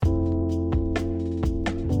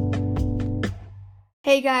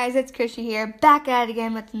Hey guys, it's Quirky here, back at it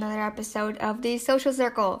again with another episode of The Social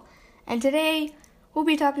Circle. And today, we'll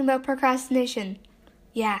be talking about procrastination.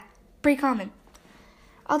 Yeah, pretty common.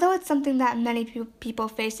 Although it's something that many people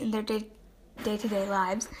face in their day-to-day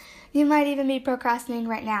lives, you might even be procrastinating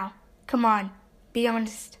right now. Come on, be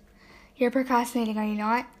honest. You're procrastinating, are you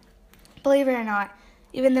not? Believe it or not,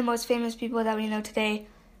 even the most famous people that we know today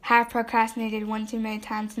have procrastinated one too many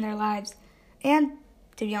times in their lives. And,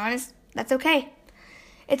 to be honest, that's okay.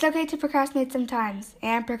 It's okay to procrastinate sometimes,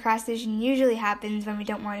 and procrastination usually happens when we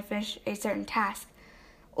don't want to finish a certain task,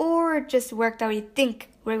 or just work that we think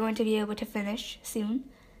we're going to be able to finish soon,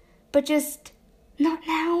 but just not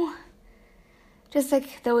now. Just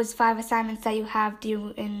like those 5 assignments that you have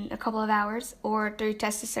due in a couple of hours, or 3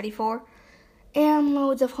 tests to study for, and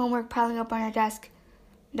loads of homework piling up on your desk.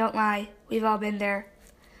 Don't lie, we've all been there.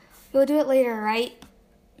 You'll do it later, right?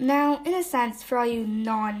 Now, in a sense, for all you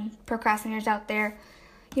non-procrastinators out there,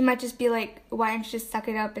 you might just be like, why don't you just suck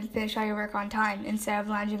it up and finish all your work on time instead of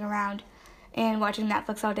lounging around and watching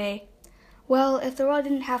Netflix all day? Well, if the world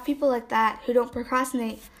didn't have people like that who don't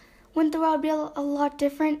procrastinate, wouldn't the world be a lot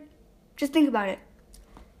different? Just think about it.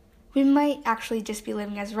 We might actually just be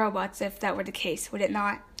living as robots if that were the case, would it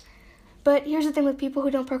not? But here's the thing with people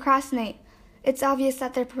who don't procrastinate. It's obvious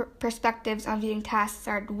that their perspectives on viewing tasks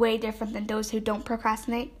are way different than those who don't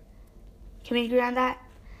procrastinate. Can we agree on that?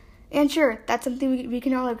 And sure, that's something we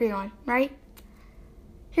can all agree on, right?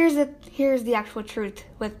 Here's the actual truth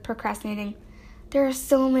with procrastinating. There are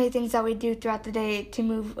so many things that we do throughout the day to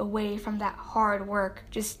move away from that hard work,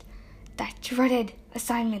 just that dreaded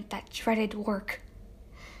assignment, that dreaded work.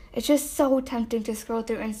 It's just so tempting to scroll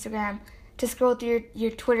through Instagram, to scroll through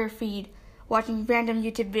your Twitter feed, watching random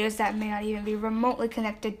YouTube videos that may not even be remotely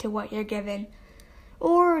connected to what you're given,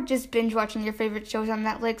 or just binge watching your favorite shows on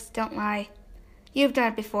Netflix. Don't lie. You've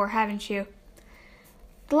done it before, haven't you?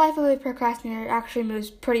 The life of a procrastinator actually moves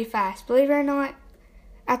pretty fast, believe it or not.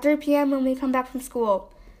 At 3 p.m. when we come back from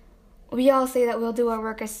school, we all say that we'll do our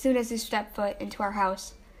work as soon as we step foot into our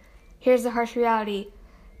house. Here's the harsh reality.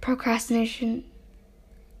 Procrastination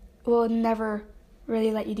will never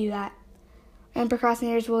really let you do that. And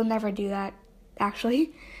procrastinators will never do that,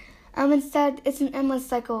 actually. Instead, it's an endless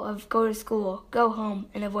cycle of go to school, go home,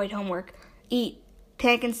 and avoid homework, eat,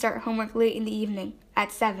 panic and start homework late in the evening,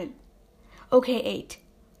 at 7. Okay, 8.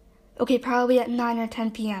 Okay, probably at 9 or 10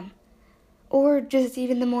 p.m. Or just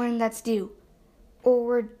even the morning that's due.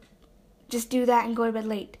 Or just do that and go to bed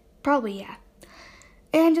late. Probably, yeah.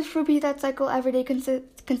 And just repeat that cycle every day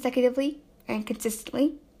consecutively and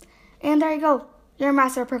consistently. And there you go. You're a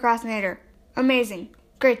master procrastinator. Amazing.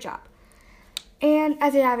 Great job. And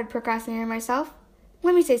as an avid procrastinator myself,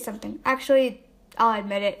 let me say something. Actually, I'll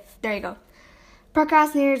admit it. There you go.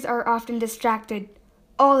 Procrastinators are often distracted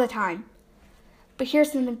all the time. But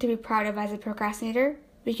here's something to be proud of as a procrastinator.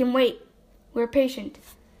 We can wait. We're patient.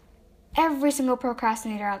 Every single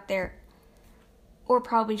procrastinator out there, or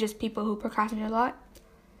probably just people who procrastinate a lot,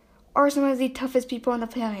 are some of the toughest people on the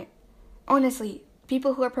planet. Honestly,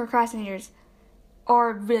 people who are procrastinators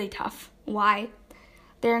are really tough. Why?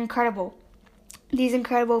 They're incredible. These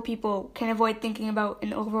incredible people can avoid thinking about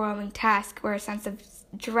an overwhelming task or a sense of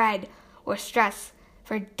dread or stress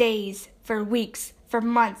for days, for weeks, for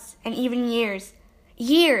months, and even years.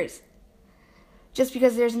 Years! Just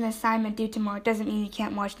because there's an assignment due tomorrow doesn't mean you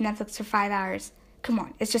can't watch Netflix for 5 hours. Come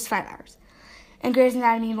on, it's just 5 hours. And Grey's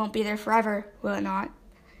Anatomy won't be there forever, will it not?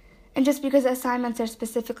 And just because assignments are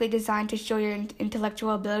specifically designed to show your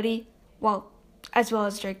intellectual ability, as well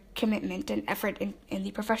as your commitment and effort in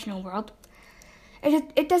the professional world,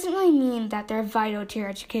 it doesn't really mean that they're vital to your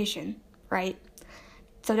education, right?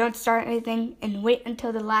 So don't start anything and wait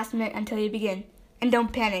until the last minute until you begin. And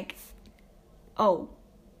don't panic. Oh,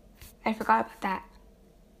 I forgot about that.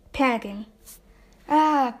 Panicking.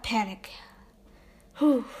 Panic.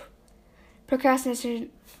 Whew.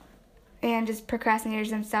 Procrastination and just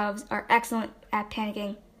procrastinators themselves are excellent at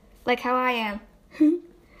panicking. Like how I am.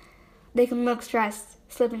 They can look stressed,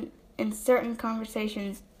 slip in certain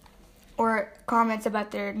conversations, or comments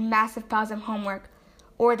about their massive piles of homework,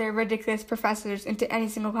 or their ridiculous professors into any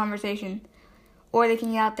single conversation, or they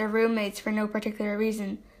can yell at their roommates for no particular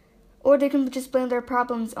reason, or they can just blame their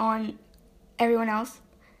problems on everyone else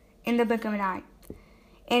in the blink of an eye.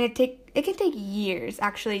 And it can take years,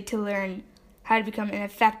 actually, to learn how to become an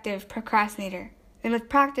effective procrastinator. And with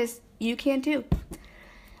practice, you can too.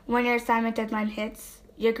 When your assignment deadline hits,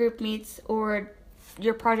 your group meets, or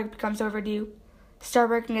your project becomes overdue,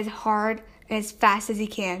 start working as hard and as fast as you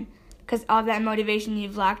can, because all that motivation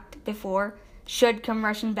you've lacked before should come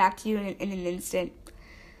rushing back to you in an instant,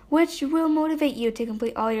 which will motivate you to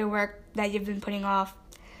complete all your work that you've been putting off.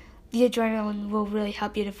 the adrenaline will really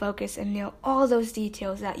help you to focus and nail all those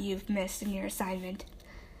details that you've missed in your assignment.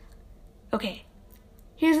 Okay,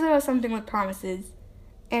 here's a little something with promises.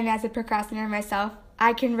 And as a procrastinator myself,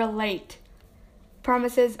 I can relate.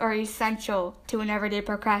 Promises are essential to an everyday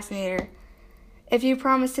procrastinator. If you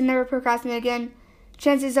promise to never procrastinate again,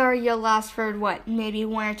 chances are you'll last for maybe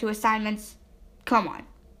 1 or 2 assignments? Come on.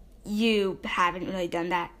 You haven't really done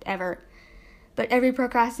that ever. But every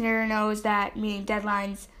procrastinator knows that meeting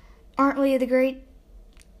deadlines aren't really the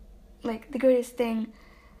greatest thing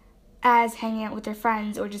as hanging out with their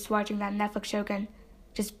friends or just watching that Netflix show again.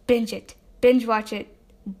 Just binge watch it,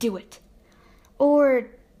 do it. Or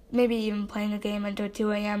maybe even playing a game until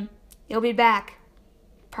 2 a.m. You'll be back.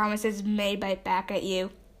 Promises may bite back at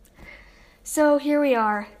you. So here we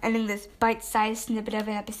are, ending this bite-sized snippet of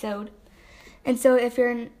an episode. And so if you're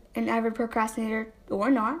an avid procrastinator, or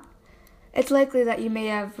not, it's likely that you may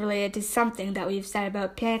have related to something that we've said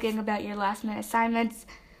about panicking about your last-minute assignments,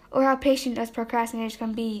 or how patient us procrastinators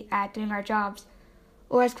can be at doing our jobs,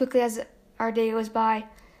 or as quickly as our day goes by.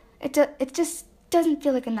 It just doesn't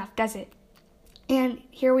feel like enough, does it? And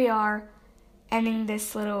here we are, ending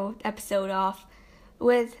this little episode off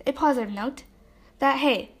with a positive note that,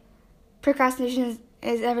 hey, procrastination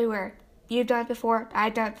is everywhere. You've done it before,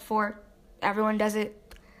 I've done it before, everyone does it.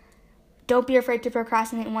 Don't be afraid to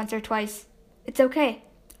procrastinate once or twice. It's okay.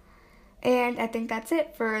 And I think that's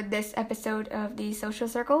it for this episode of The Social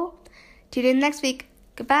Circle. Tune in next week.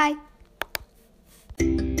 Goodbye.